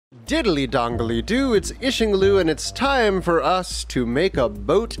Diddly dongly do, it's Ishingloo, and it's time for us to make a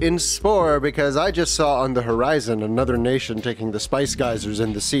boat in Spore, because I just saw on the horizon another nation taking the spice geysers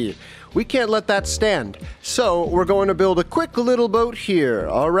in the sea. We can't let that stand, so we're going to build a quick little boat here,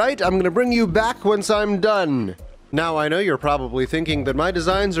 alright? I'm gonna bring you back once I'm done. Now, I know you're probably thinking that my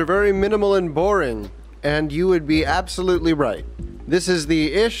designs are very minimal and boring, and you would be absolutely right. This is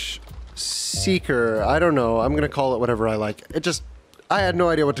the Ish Seeker. I don't know, I'm gonna call it whatever I like. I had no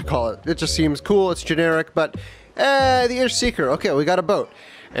idea what to call it. It just seems cool, it's generic, but the Ish Seeker. Okay, we got a boat.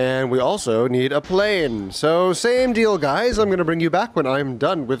 And we also need a plane. So same deal, guys. I'm gonna bring you back when I'm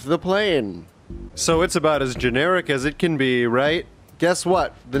done with the plane. So it's about as generic as it can be, right? Guess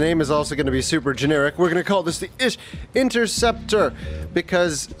what? The name is also gonna be super generic. We're gonna call this the Ish Interceptor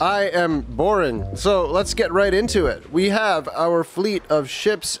because I am boring. So let's get right into it. We have our fleet of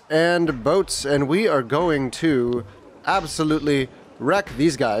ships and boats, and we are going to absolutely wreck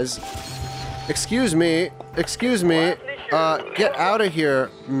these guys. Excuse me, get out of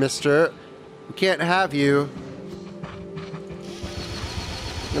here, mister. We can't have you.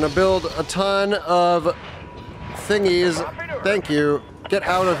 I'm gonna build a ton of thingies. Thank you. Get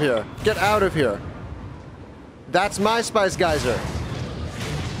out of here. Get out of here. That's my spice geyser.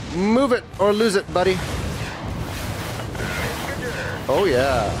 Move it or lose it, buddy. Oh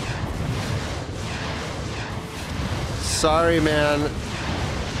yeah. Sorry, man.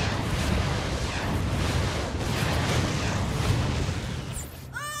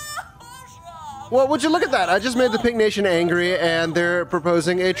 Well, would you look at that? I just made the Pink Nation angry, and they're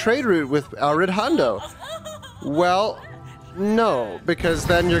proposing a trade route with Hondo. Well, no, because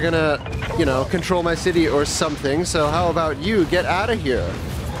then you're gonna, control my city or something, so how about you get out of here?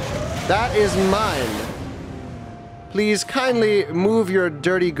 That is mine. Please kindly move your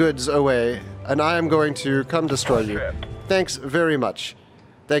dirty goods away, and I am going to come destroy you. Thanks very much.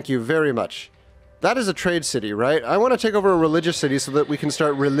 Thank you very much. That is a trade city, right? I want to take over a religious city so that we can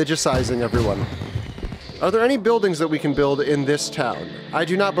start religiousing everyone. Are there any buildings that we can build in this town? I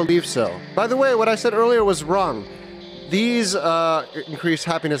do not believe so. By the way, what I said earlier was wrong. These increase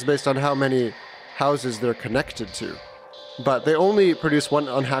happiness based on how many houses they're connected to. But they only produce one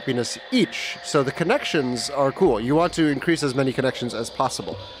unhappiness each, so the connections are cool. You want to increase as many connections as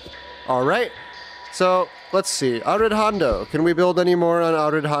possible. Alright, so let's see. Hondo. Can we build any more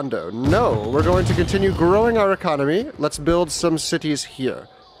on Hondo? No, we're going to continue growing our economy. Let's build some cities here.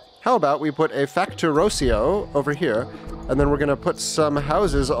 How about we put a Factorosio over here, and then we're going to put some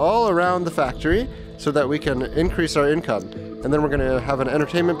houses all around the factory so that we can increase our income. And then we're going to have an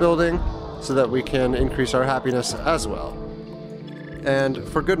entertainment building so that we can increase our happiness as well. And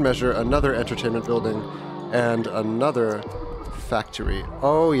for good measure, another entertainment building and another factory.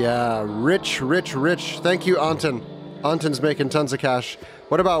 Oh yeah, rich, rich, rich. Thank you, Anton. Anton's making tons of cash.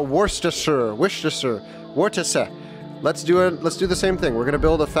 What about Worcestershire? Let's do the same thing. We're gonna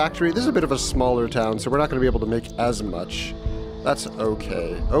build a factory. This is a bit of a smaller town, so we're not gonna be able to make as much. That's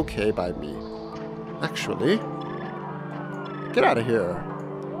okay. Okay by me. Actually, get out of here.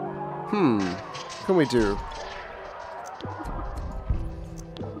 What can we do?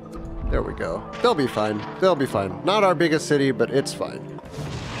 There we go. They'll be fine. They'll be fine. Not our biggest city, but it's fine.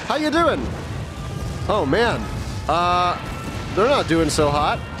 How you doing? Oh, man. They're not doing so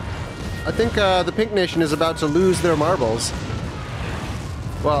hot. I think the Pink Nation is about to lose their marbles.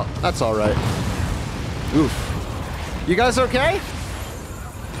 Well, that's all right. Oof. You guys okay?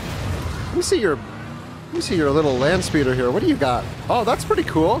 Let me see your little land speeder here. What do you got? Oh, that's pretty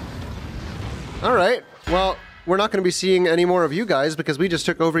cool. All right. Well, we're not going to be seeing any more of you guys because we just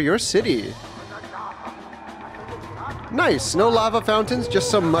took over your city. Nice. No lava fountains, just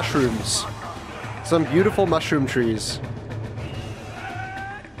some mushrooms. Some beautiful mushroom trees.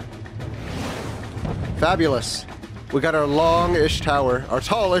 Fabulous. We got our long-ish tower, our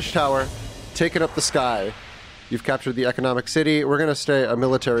tall-ish tower, taking up the sky. You've captured the economic city. We're going to stay a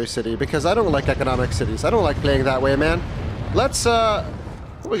military city because I don't like economic cities. I don't like playing that way, man. Let's,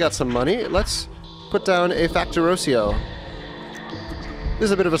 we got some money. Let's put down a Factorosio. This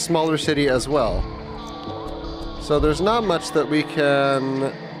is a bit of a smaller city as well. So there's not much that we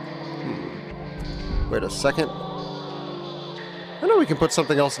can... Wait a second. I know we can put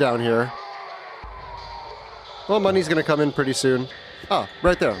something else down here. Well, money's gonna come in pretty soon. Oh,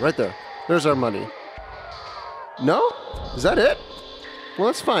 right there, right there. There's our money. No? Is that it? Well,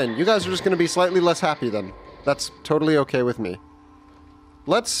 that's fine. You guys are just gonna be slightly less happy then. That's totally okay with me.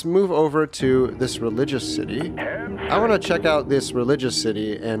 Let's move over to this religious city. I want to check out this religious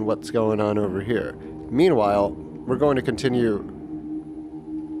city and what's going on over here. Meanwhile, we're going to continue...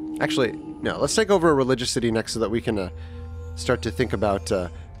 Actually, no, let's take over a religious city next so that we can start to think about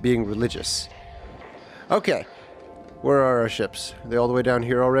being religious. Okay. Where are our ships? Are they all the way down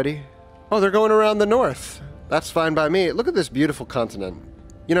here already? Oh, they're going around the north. That's fine by me. Look at this beautiful continent.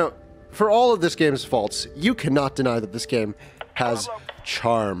 You know, for all of this game's faults, you cannot deny that this game has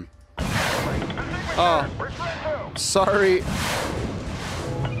charm. Oh, sorry.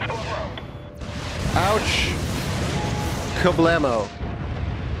 Ouch. Kablamo.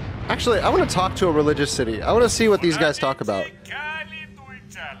 Actually, I want to talk to a religious city. I want to see what these guys talk about.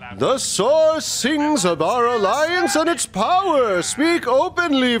 The source sings of our alliance and its power. Speak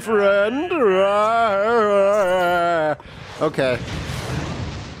openly, friend. Okay.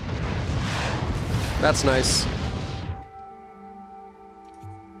 That's nice.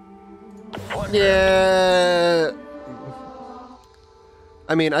 Yeah.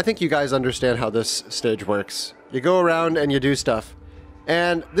 I mean, I think you guys understand how this stage works. You go around and you do stuff.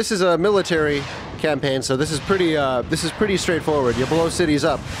 And this is a military campaign, so this is pretty straightforward. You blow cities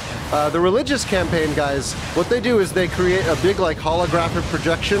up. The religious campaign guys, what they do is they create a big, like, holographic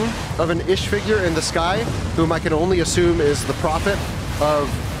projection of an Ish figure in the sky, whom I can only assume is the prophet of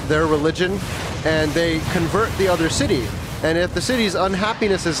their religion, and they convert the other city. And if the city's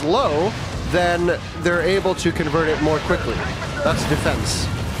unhappiness is low, then they're able to convert it more quickly. That's defense.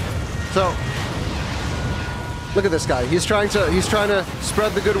 So, look at this guy. He's trying to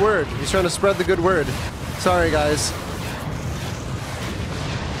spread the good word. He's trying to spread the good word. Sorry, guys.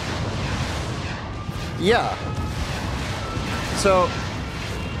 Yeah. So,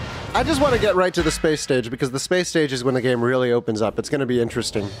 I just want to get right to the space stage, because the space stage is when the game really opens up. It's going to be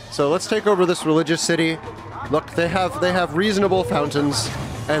interesting. So let's take over this religious city. Look, they have reasonable fountains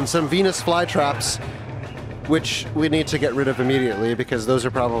and some Venus flytraps, which we need to get rid of immediately, because those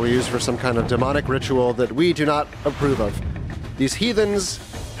are probably used for some kind of demonic ritual that we do not approve of. These heathens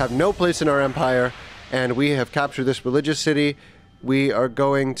have no place in our empire, and we have captured this religious city. We are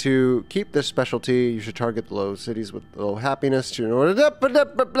going to keep this specialty. You should target the low cities with low happiness.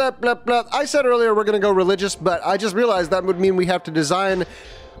 I said earlier we're going to go religious, but I just realized that would mean we have to design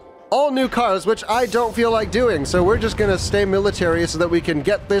all new cars, which I don't feel like doing. So we're just going to stay military so that we can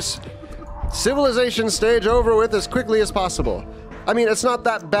get this civilization stage over with as quickly as possible. I mean, it's not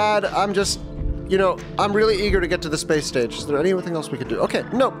that bad. I'm just, you know, I'm really eager to get to the space stage. Is there anything else we could do? Okay,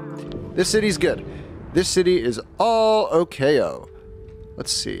 no. This city's good. This city is all okay-o.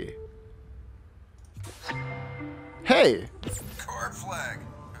 Let's see. Hey! Core flag.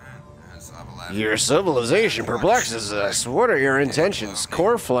 Your civilization perplexes us. What are your intentions?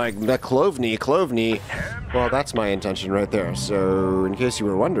 Core flag, Klovny. Well, that's my intention right there. So, in case you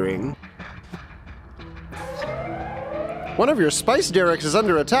were wondering, one of your spice derricks is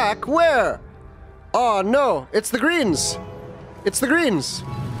under attack. Where? Oh no, it's the Greens. It's the Greens.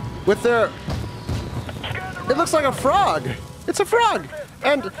 With their... It looks like a frog. It's a frog.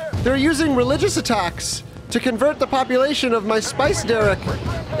 And they're using religious attacks to convert the population of my spice derrick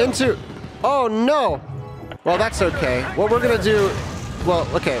into... Oh no. Well, that's okay. What we're gonna do... Well,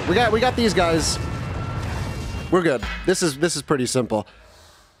 okay, we got these guys. We're good. This is pretty simple.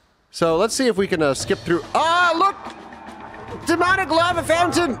 So let's see if we can skip through... Ah, look! Demonic lava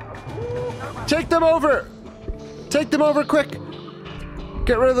fountain! Take them over! Take them over quick!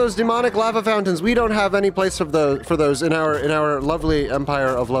 Get rid of those demonic lava fountains. We don't have any place for those in our lovely empire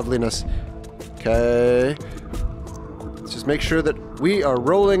of loveliness. Okay. Let's just make sure that we are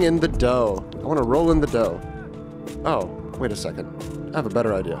rolling in the dough. I want to roll in the dough. Oh, wait a second. I have a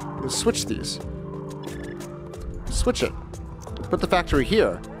better idea. Let's switch these. Switch it. Put the factory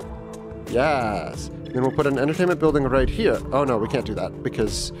here. Yes. Then we'll put an entertainment building right here. Oh no, we can't do that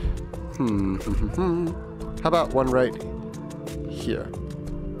because... How about one right here?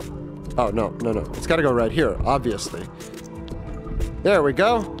 Oh, no. It's got to go right here, obviously. There we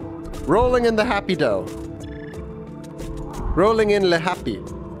go. Rolling in the happy dough. Rolling in le happy.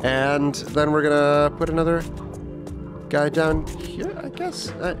 And then we're going to put another guy down here, I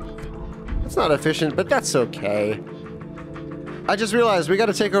guess. It's not efficient, but that's okay. I just realized we got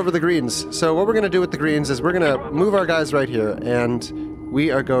to take over the Greens. So what we're going to do with the Greens is we're going to move our guys right here, and we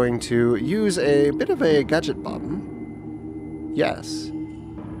are going to use a bit of a gadget bomb. Yes.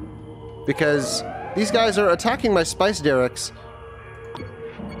 Because these guys are attacking my spice derricks.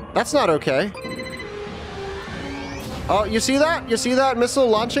 That's not okay. Oh, you see that? You see that missile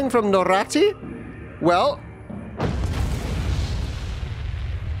launching from Norati? Well...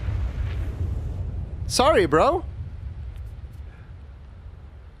 Sorry, bro.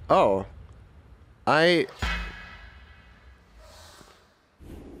 Oh. That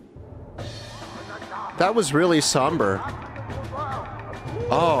was really somber.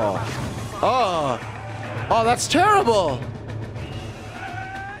 Oh. Oh. Oh, that's terrible.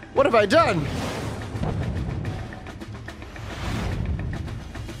 What have I done?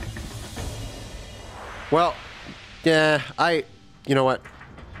 Well, yeah, you know what?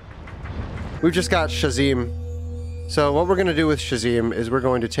 We've just got Shazim. So what we're going to do with Shazim is we're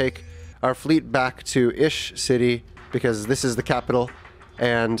going to take our fleet back to Ish City, because this is the capital,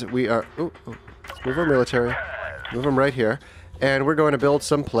 and we are... Ooh, let's move our military. Move them right here. And we're going to build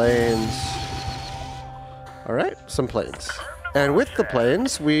some planes. Alright, some planes. And with the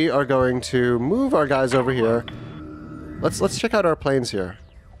planes, we are going to move our guys over here. Let's check out our planes here.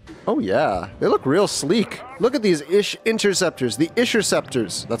 Oh yeah, they look real sleek. Look at these Ish Interceptors, the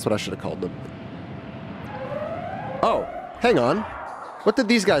Isherceptors. That's what I should have called them. Oh, hang on. What did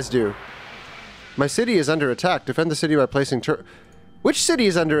these guys do? My city is under attack. Defend the city by placing Which city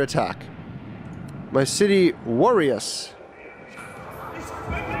is under attack? My city, Warriors.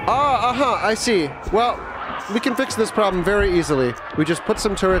 I see. Well, we can fix this problem very easily. We just put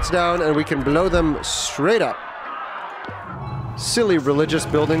some turrets down and we can blow them straight up. Silly religious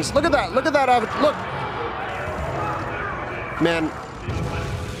buildings. Look at that! Look at that! Look! Man,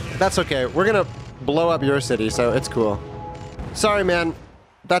 that's okay. We're gonna blow up your city, so it's cool. Sorry, man.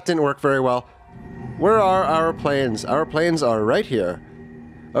 That didn't work very well. Where are our planes? Our planes are right here.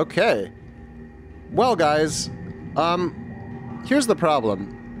 Okay. Well, guys, here's the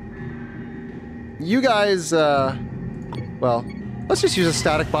problem. You guys, well, let's just use a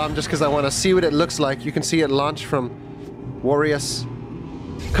static bomb just because I want to see what it looks like. You can see it launch from Warriors.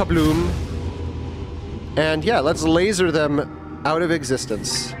 Kabloom. And yeah, let's laser them out of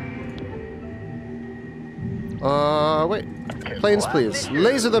existence. Wait. Planes, please.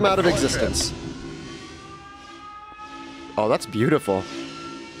 Laser them out of existence. Oh, that's beautiful.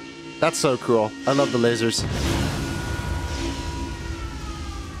 That's so cool. I love the lasers.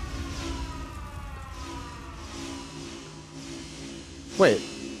 Wait.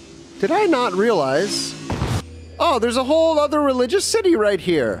 Did I not realize... Oh, there's a whole other religious city right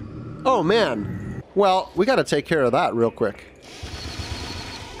here. Oh, man. Well, we gotta take care of that real quick.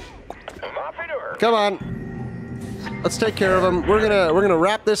 Come on. Let's take care of them. We're gonna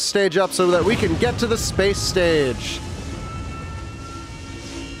wrap this stage up so that we can get to the space stage.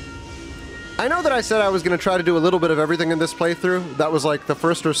 I know that I said I was gonna try to do a little bit of everything in this playthrough. That was like the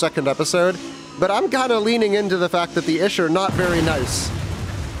first or second episode. But I'm kind of leaning into the fact that the Ish are not very nice.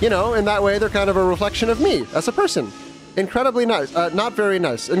 You know, in that way, they're kind of a reflection of me as a person. Incredibly nice. Not very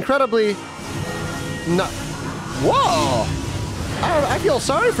nice. Incredibly... not... Whoa! I feel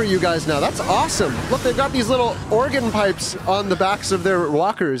sorry for you guys now. That's awesome. Look, they've got these little organ pipes on the backs of their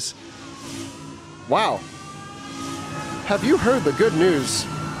walkers. Wow. Have you heard the good news?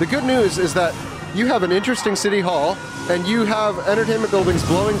 The good news is that you have an interesting city hall, and you have entertainment buildings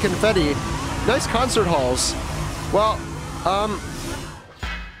blowing confetti. Nice concert halls. Well,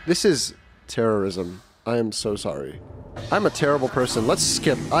 this is terrorism. I am so sorry. I'm a terrible person. Let's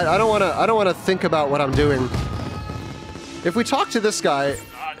skip. I don't wanna think about what I'm doing. If we talk to this guy,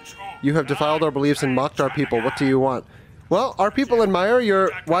 you have defiled our beliefs and mocked our people. What do you want? Well, our people admire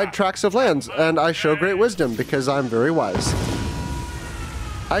your wide tracts of lands, and I show great wisdom because I'm very wise.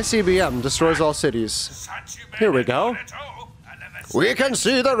 ICBM destroys all cities. Here we go. We can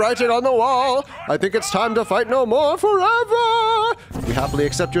see the writing on the wall. I think it's time to fight no more forever. We happily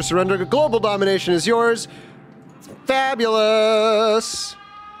accept your surrender. Global domination is yours. Fabulous.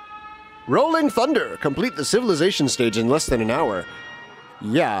 Rolling Thunder. Complete the civilization stage in less than an hour.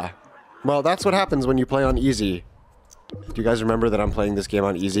 Yeah. Well, that's what happens when you play on easy. Do you guys remember that I'm playing this game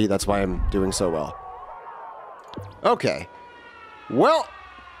on easy? That's why I'm doing so well. Okay. Well,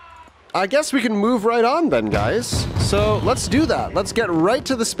 I guess we can move right on then, guys. So let's do that. Let's get right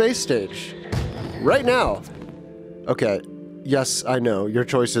to the space stage. Right now. Okay. Yes, I know. Your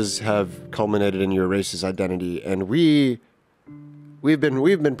choices have culminated in your race's identity, and we've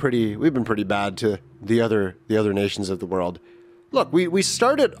been pretty bad to the other nations of the world. Look, we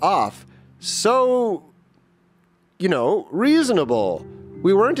started off so, you know, reasonable.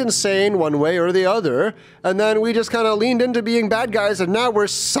 We weren't insane one way or the other, and then we just kind of leaned into being bad guys, and now we're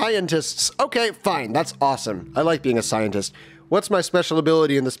scientists. Okay, fine, that's awesome. I like being a scientist. What's my special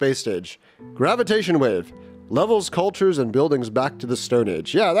ability in the space stage? Gravitation wave. Levels cultures and buildings back to the Stone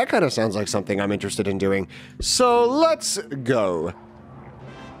Age. Yeah, that kind of sounds like something I'm interested in doing. So let's go.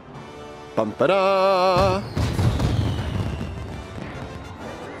 Bum-ba-da!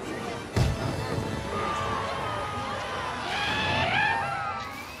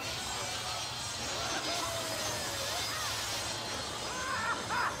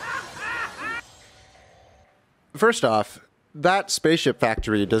 First off, that spaceship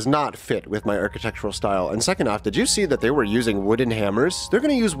factory does not fit with my architectural style. And second off, did you see that they were using wooden hammers? They're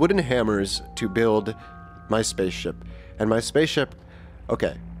going to use wooden hammers to build my spaceship. And my spaceship...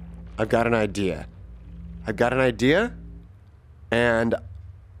 Okay, I've got an idea. I've got an idea, and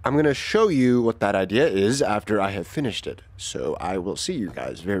I'm going to show you what that idea is after I have finished it. So I will see you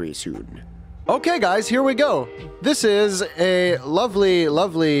guys very soon. Okay, guys, here we go. This is a lovely,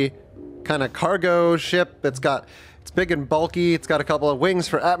 lovely kind of cargo ship. It's big and bulky. It's got a couple of wings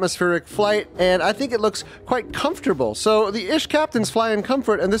for atmospheric flight, and I think it looks quite comfortable. So the Ish captains fly in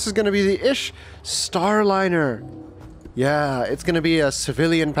comfort, and this is going to be the Ish Starliner. Yeah, it's going to be a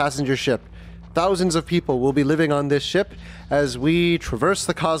civilian passenger ship. Thousands of people will be living on this ship as we traverse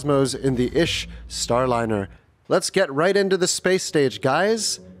the cosmos in the Ish Starliner. Let's get right into the space stage,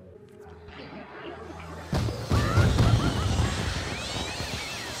 guys.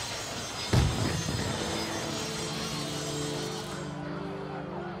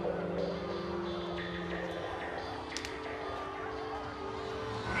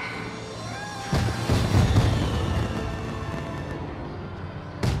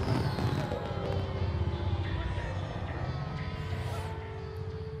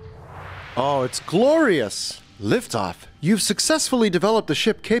 Oh, it's glorious! Liftoff. You've successfully developed a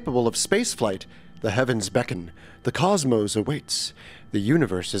ship capable of spaceflight. The heavens beckon. The cosmos awaits. The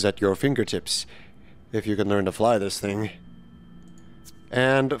universe is at your fingertips. If you can learn to fly this thing.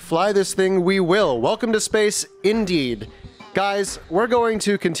 And fly this thing we will. Welcome to space, indeed. Guys, we're going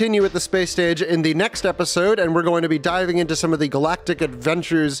to continue with the space stage in the next episode, and we're going to be diving into some of the Galactic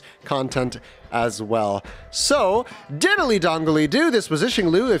Adventures content as well. So, diddly-dongly-do, this was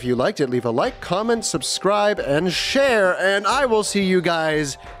Ishingloo. If you liked it, leave a like, comment, subscribe, and share, and I will see you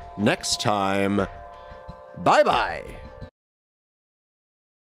guys next time. Bye-bye!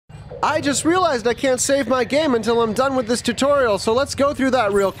 I just realized I can't save my game until I'm done with this tutorial, so let's go through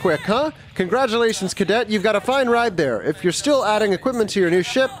that real quick, huh? Congratulations, Cadet, you've got a fine ride there. If you're still adding equipment to your new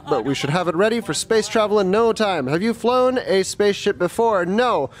ship, but we should have it ready for space travel in no time. Have you flown a spaceship before?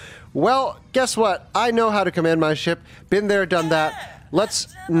 No. Well, guess what? I know how to command my ship. Been there, done that.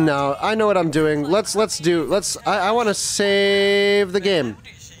 No, I know what I'm doing. I want to save the game.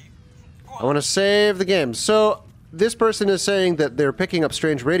 I want to save the game. So, this person is saying that they're picking up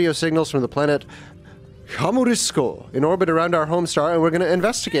strange radio signals from the planet Hamurisco in orbit around our home star, and we're going to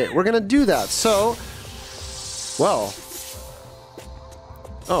investigate. We're going to do that. So, well,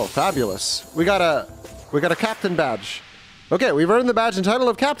 oh, fabulous. We got a captain badge. Okay, we've earned the badge and title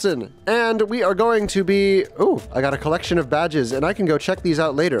of captain, and we are going to be... Oh, I got a collection of badges, and I can go check these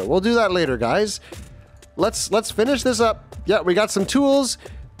out later. We'll do that later, guys. Let's finish this up. Yeah, we got some tools.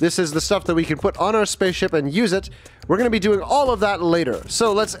 This is the stuff that we can put on our spaceship and use it. We're going to be doing all of that later.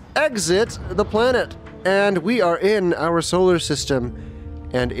 So let's exit the planet. And we are in our solar system.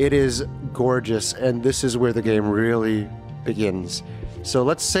 And it is gorgeous. And this is where the game really begins. So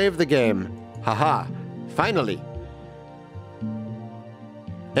let's save the game. Haha. Finally.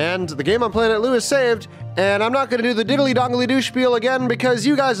 And the game on Planet Lou is saved. And I'm not going to do the diddly-dongly-doo spiel again because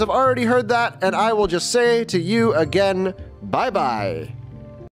you guys have already heard that. And I will just say to you again, bye-bye.